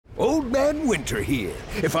Old Man Winter here.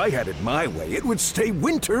 If I had it my way, it would stay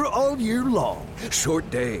winter all year long. Short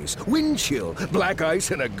days, wind chill, black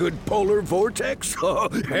ice, and a good polar vortex. Oh,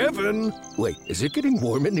 heaven! Wait, is it getting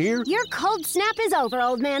warm in here? Your cold snap is over,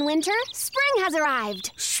 Old Man Winter. Spring has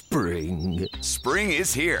arrived. Spring. Spring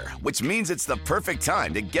is here, which means it's the perfect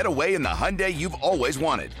time to get away in the Hyundai you've always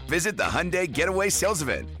wanted. Visit the Hyundai Getaway Sales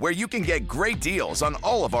Event, where you can get great deals on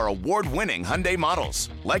all of our award-winning Hyundai models,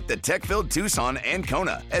 like the tech-filled Tucson and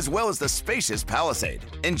Kona, as well as the spacious Palisade.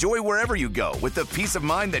 Enjoy wherever you go with the peace of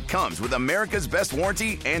mind that comes with America's best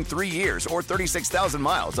warranty and 3 years or 36,000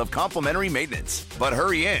 miles of complimentary maintenance. But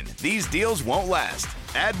hurry in, these deals won't last.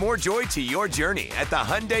 Add more joy to your journey at the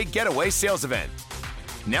Hyundai Getaway Sales Event.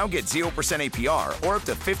 Now get 0% APR or up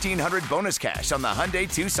to $1,500 bonus cash on the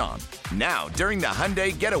Hyundai Tucson. Now, during the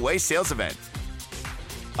Hyundai Getaway Sales Event.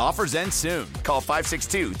 Offers end soon. Call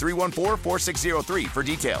 562-314-4603 for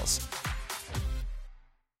details.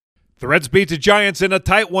 The Reds beat the Giants in a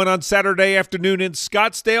tight one on Saturday afternoon in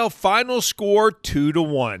Scottsdale. Final score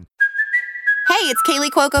 2-1. Hey, it's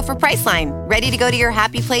Kaylee Cuoco for Priceline. Ready to go to your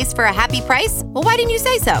happy place for a happy price? Well, why didn't you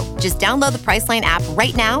say so? Just download the Priceline app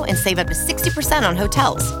right now and save up to 60% on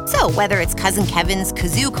hotels. So whether it's Cousin Kevin's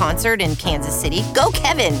Kazoo Concert in Kansas City, go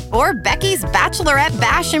Kevin, or Becky's Bachelorette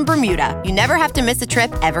Bash in Bermuda, you never have to miss a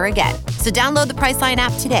trip ever again. So download the Priceline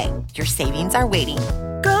app today. Your savings are waiting.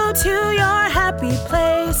 Go to your happy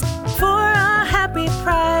place for a happy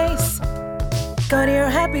price. Go to your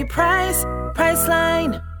happy price,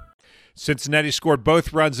 Priceline. Cincinnati scored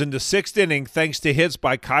both runs in the sixth inning thanks to hits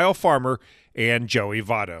by Kyle Farmer and Joey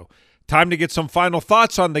Votto. Time to get some final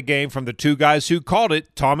thoughts on the game from the two guys who called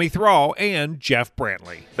it, Tommy Thrall and Jeff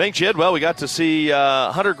Brantley. Thanks, Jed. Well, we got to see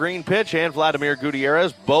Hunter Green pitch and Vladimir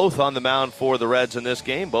Gutierrez both on the mound for the Reds in this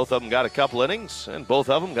game. Both of them got a couple innings, and both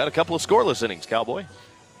of them got a couple of scoreless innings, Cowboy.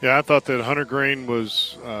 Yeah, I thought that Hunter Green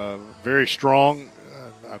was very strong.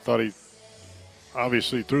 I thought he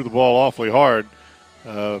obviously threw the ball awfully hard.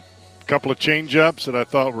 Couple of change-ups that I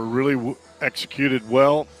thought were really executed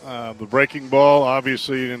well. The breaking ball,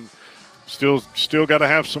 obviously, and still got to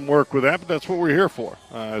have some work with that, but that's what we're here for,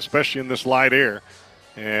 especially in this light air.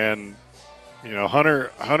 And, you know,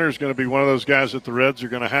 Hunter's going to be one of those guys that the Reds are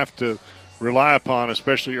going to have to rely upon,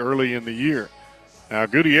 especially early in the year. Now,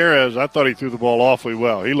 Gutierrez, I thought he threw the ball awfully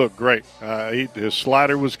well. He looked great. His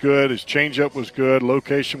slider was good. His changeup was good.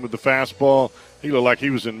 Location with the fastball. He looked like he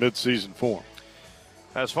was in midseason form.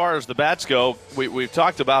 As far as the bats go, we've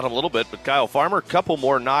talked about him a little bit, but Kyle Farmer, a couple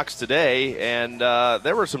more knocks today, and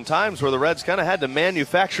there were some times where the Reds kind of had to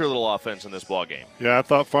manufacture a little offense in this ballgame. Yeah, I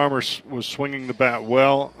thought Farmer was swinging the bat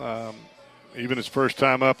well. Even his first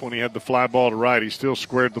time up when he had the fly ball to right, he still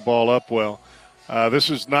squared the ball up well. This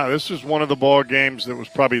is one of the ball games that was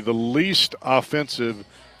probably the least offensive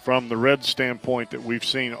from the Reds standpoint that we've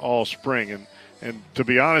seen all spring. And to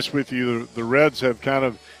be honest with you, the Reds have kind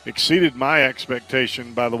of exceeded my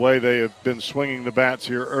expectation by the way they have been swinging the bats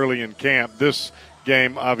here early in camp. This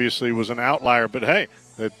game obviously was an outlier, but hey,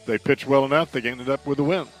 they pitched well enough. They ended up with a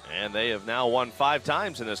win. And they have now won 5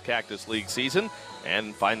 times in this Cactus League season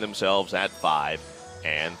and find themselves at 5-3.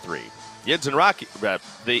 Yids and Rocky,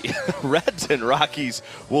 the Reds and Rockies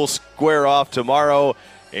will square off tomorrow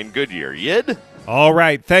in Goodyear. Yid? All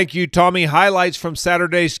right. Thank you, Tommy. Highlights from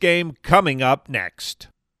Saturday's game coming up next.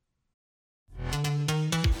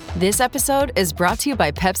 This episode is brought to you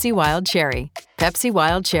by Pepsi Wild Cherry. Pepsi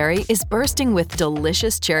Wild Cherry is bursting with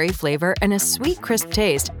delicious cherry flavor and a sweet, crisp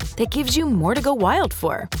taste that gives you more to go wild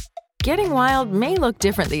for. Getting wild may look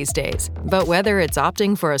different these days, but whether it's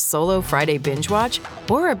opting for a solo Friday binge watch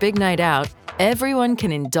or a big night out, everyone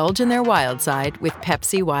can indulge in their wild side with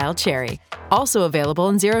Pepsi Wild Cherry. Also available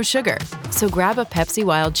in Zero Sugar. So grab a Pepsi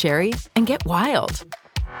Wild Cherry and get wild.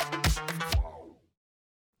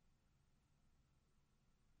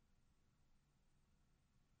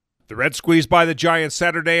 The Reds squeezed by the Giants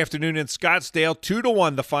Saturday afternoon in Scottsdale,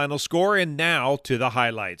 2-1 the final score, and now to the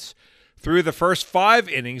highlights. Through the first 5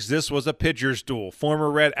 innings, this was a pitcher's duel.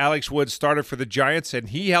 Former Red Alex Wood started for the Giants, and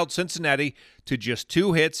he held Cincinnati to just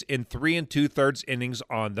 2 hits in 3 2/3 innings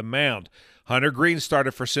on the mound. Hunter Green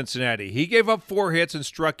started for Cincinnati. He gave up 4 hits and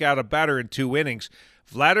struck out a batter in 2 innings.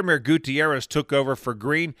 Vladimir Gutierrez took over for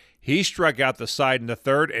Green. He struck out the side in the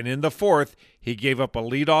 3rd, and in the 4th, he gave up a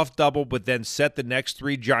leadoff double, but then set the next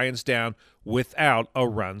 3 Giants down without a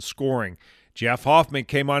run scoring. Jeff Hoffman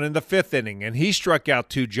came on in the 5th inning, and he struck out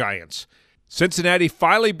 2 Giants. Cincinnati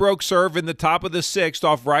finally broke serve in the top of the 6th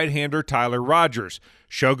off right-hander Tyler Rogers.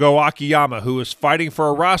 Shogo Akiyama, who was fighting for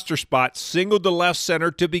a roster spot, singled to left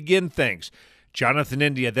center to begin things. Jonathan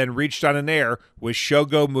India then reached on an error, with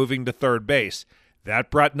Shogo moving to third base.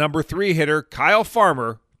 That brought number 3 hitter Kyle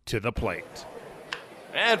Farmer to the plate.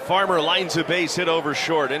 And Farmer lines a base hit over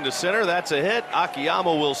short into center. That's a hit.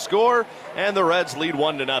 Akiyama will score, and the Reds lead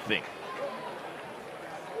 1-0.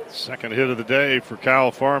 Second hit of the day for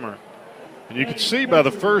Kyle Farmer. And you could see by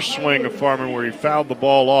the first swing of Farmer where he fouled the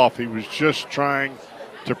ball off, he was just trying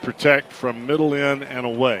to protect from middle in and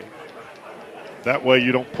away. That way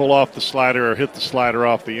you don't pull off the slider or hit the slider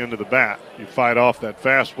off the end of the bat. You fight off that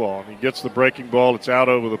fastball. And he gets the breaking ball, it's out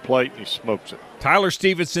over the plate, and he smokes it. Tyler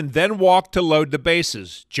Stevenson then walked to load the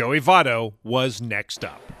bases. Joey Votto was next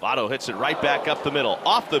up. Votto hits it right back up the middle.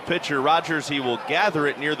 Off the pitcher, Rogers. He will gather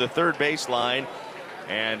it near the third baseline.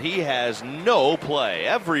 And he has no play.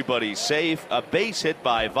 Everybody's safe. A base hit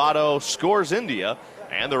by Votto scores India,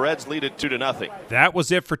 and the Reds lead it 2-0. That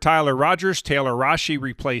was it for Tyler Rogers. Taylor Rashi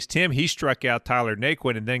replaced him. He struck out Tyler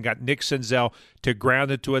Naquin and then got Nick Senzel to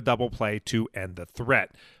ground into a double play to end the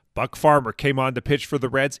threat. Buck Farmer came on to pitch for the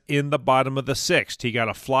Reds in the bottom of the sixth. He got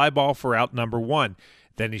a fly ball for out number 1.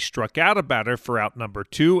 Then he struck out a batter for out number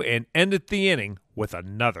 2 and ended the inning with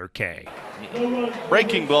another K.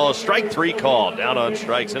 Breaking ball, strike 3 called. Down on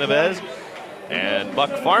strikes, Innovez. And Buck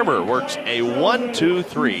Farmer works a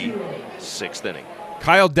 1-2-3 sixth inning.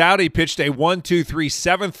 Kyle Dowdy pitched a 1-2-3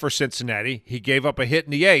 seventh for Cincinnati. He gave up a hit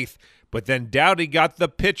in the 8th, but then Dowdy got the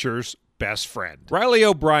pitcher's best friend. Riley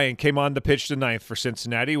O'Brien came on to pitch the 9th for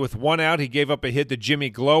Cincinnati. With 1 out, he gave up a hit to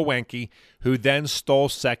Jimmy Glowinky, who then stole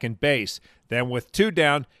second base. Then with 2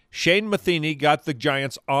 down, Shane Matheny got the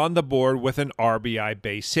Giants on the board with an RBI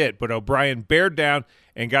base hit, but O'Brien bared down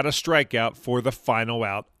and got a strikeout for the final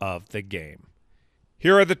out of the game.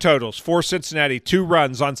 Here are the totals. For Cincinnati, 2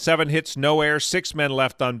 runs on 7 hits, no errors, 6 men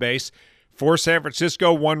left on base. For San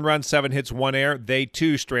Francisco, 1 run, 7 hits, 1 error. They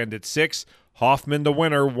too stranded 6. Hoffman the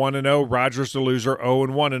winner, 1-0. Rogers the loser,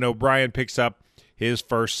 0-1. And O'Brien picks up his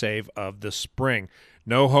first save of the spring.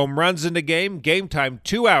 No home runs in the game. Game time,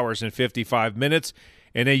 2 hours and 55 minutes.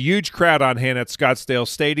 And a huge crowd on hand at Scottsdale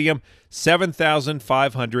Stadium,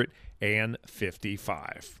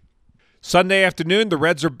 7,555. Sunday afternoon, the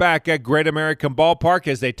Reds are back at Great American Ballpark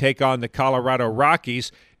as they take on the Colorado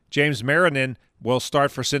Rockies. James Marinin will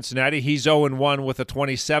start for Cincinnati. He's 0-1 with a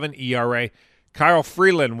 27 ERA. Kyle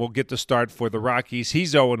Freeland will get the start for the Rockies.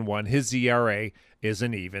 He's 0-1. His ERA is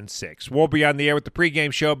an even 6. We'll be on the air with the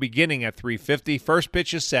pregame show beginning at 3:50. First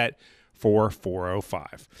pitch is set for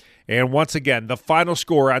 4:05. And once again, the final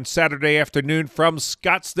score on Saturday afternoon from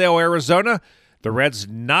Scottsdale, Arizona, the Reds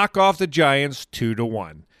knock off the Giants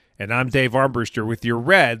 2-1. And I'm Dave Armbruster with your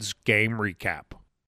Reds game recap.